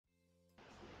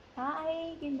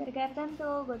Hi, kindergarten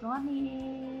 2, good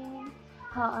morning.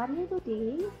 How are you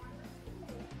today?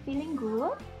 Feeling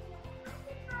good?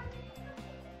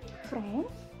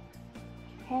 Friends,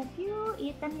 have you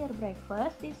eaten your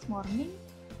breakfast this morning?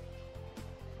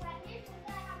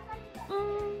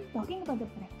 Talking about the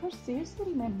breakfast, do you still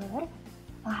remember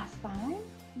last time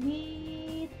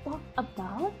we talked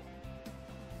about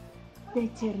the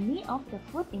journey of the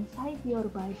food inside your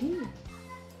body?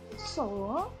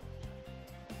 So,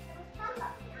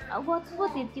 what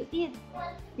food did you eat?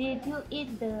 Did you eat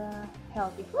the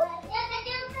healthy food?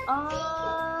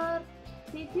 Or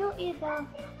did you eat the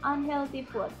unhealthy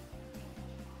food?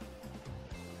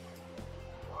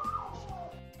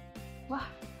 Wah,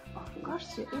 of course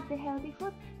you eat the healthy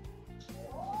food.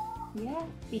 Yeah,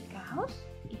 because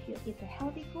if you eat the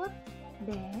healthy food,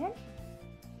 then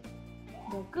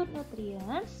the good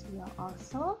nutrients will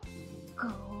also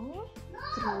go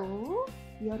through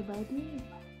your body.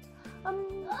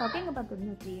 Talking about the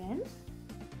nutrients,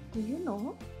 do you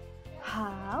know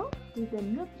how do the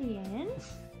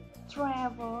nutrients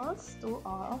travels to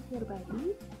all of your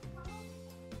body?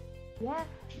 Yeah,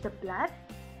 the blood,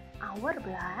 our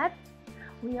blood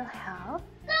will help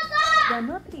the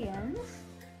nutrients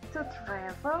to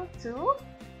travel to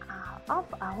all of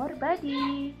our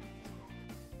body.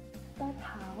 But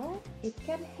how it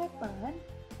can happen?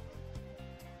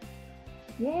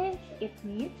 Yes, it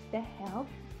needs the help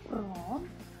from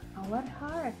our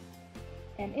heart,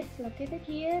 and it's located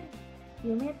here.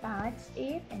 You may touch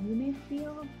it and you may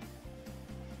feel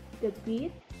the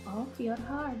beat of your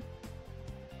heart.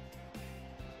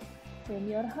 When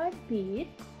your heart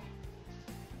beats,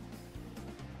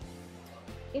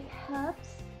 it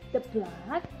helps the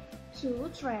blood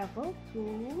to travel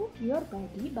through your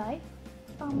body by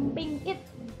pumping it,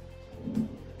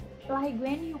 like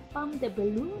when you pump the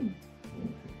balloon.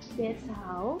 That's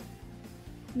how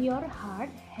your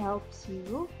heart helps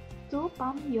you to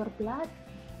pump your blood.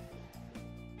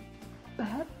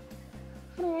 But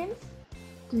friends,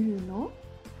 do you know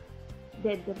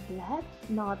that the blood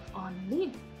not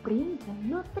only brings the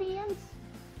nutrients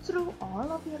through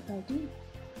all of your body,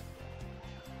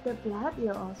 the blood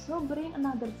will also bring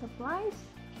another supplies.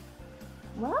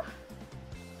 What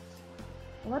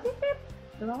is it?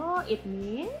 No, it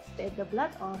means that the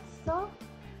blood also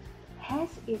has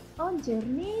its own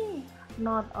journey,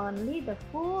 not only the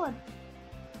food.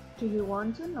 Do you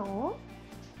want to know?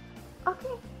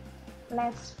 Okay,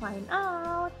 let's find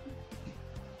out.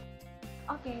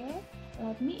 Okay,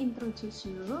 let me introduce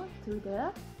you to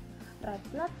the red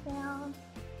blood cells.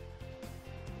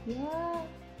 Yeah,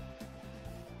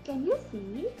 can you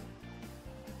see?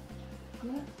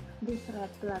 Yeah, this red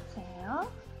blood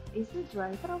cell is the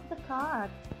driver of the car,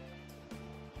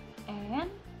 and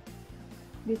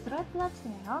this red blood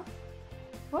cell,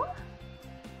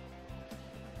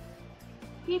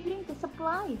 he brings the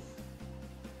supplies,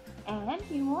 and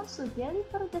he wants to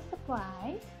deliver the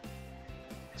supplies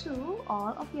to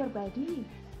all of your body.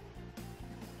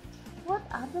 What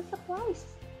are the supplies?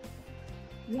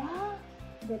 Yeah,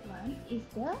 that one is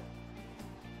the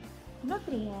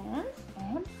nutrients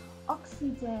and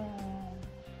oxygen.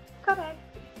 Correct.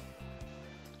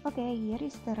 Okay, here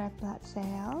is the red blood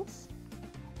cells,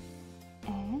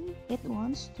 and it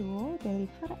wants to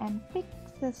deliver and pick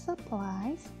the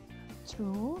supplies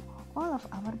through all of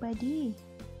our body,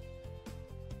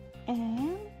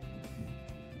 and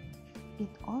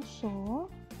it also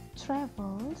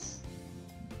travels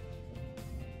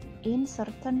in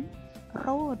certain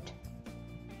road.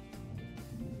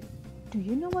 Do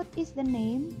you know what is the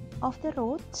name of the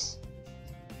roads?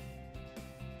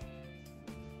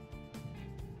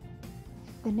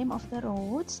 The name of the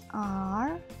roads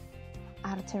are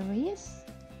arteries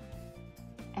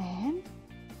and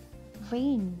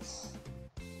veins.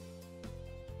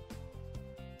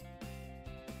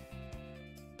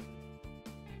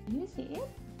 You see it?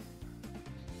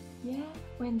 Yeah,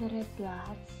 when the red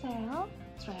blood cell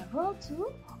travel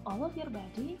to all of your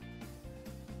body,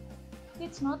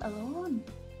 it's not alone.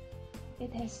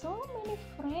 It has so many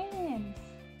friends.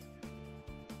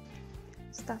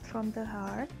 Start from the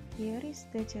heart. Here is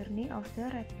the journey of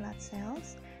the red blood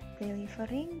cells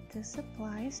delivering the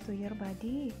supplies to your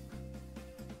body.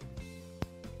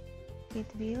 It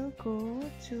will go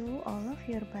to all of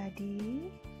your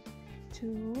body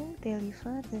to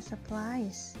deliver the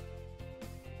supplies.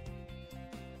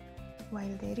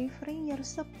 While delivering your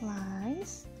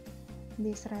supplies,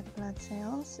 these red blood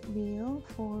cells will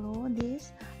follow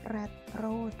this red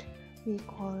road. We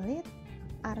call it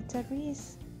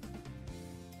arteries.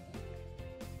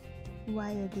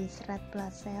 While these red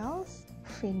blood cells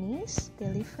finish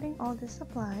delivering all the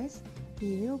supplies,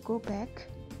 we will go back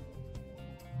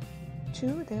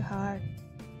to the heart,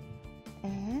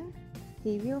 and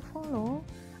he will follow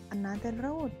another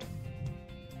road.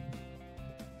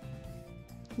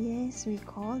 Yes, we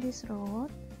call this road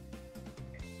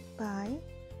by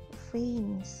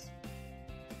veins.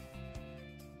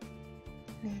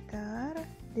 Later,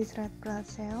 these red blood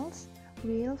cells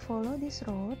will follow this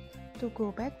road to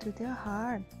go back to the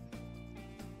heart.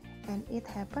 And it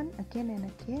happens again and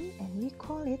again, and we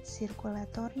call it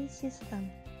circulatory system.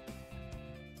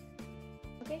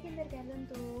 Okay, kindergarten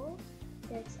 2,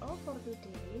 that's all for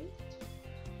today.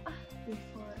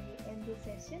 Before we end this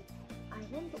session, I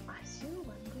want to ask you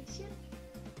one question.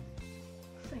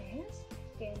 Friends,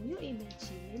 can you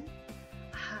imagine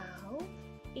how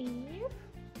if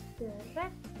the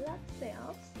red blood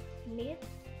cells need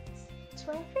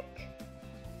traffic?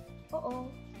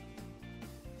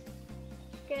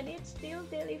 Can it still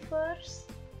deliver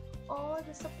all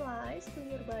the supplies to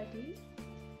your body?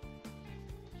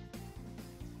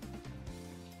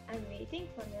 I'm waiting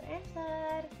for your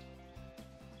answer.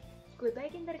 Goodbye,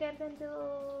 kindergarten 2.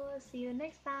 See you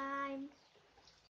next time.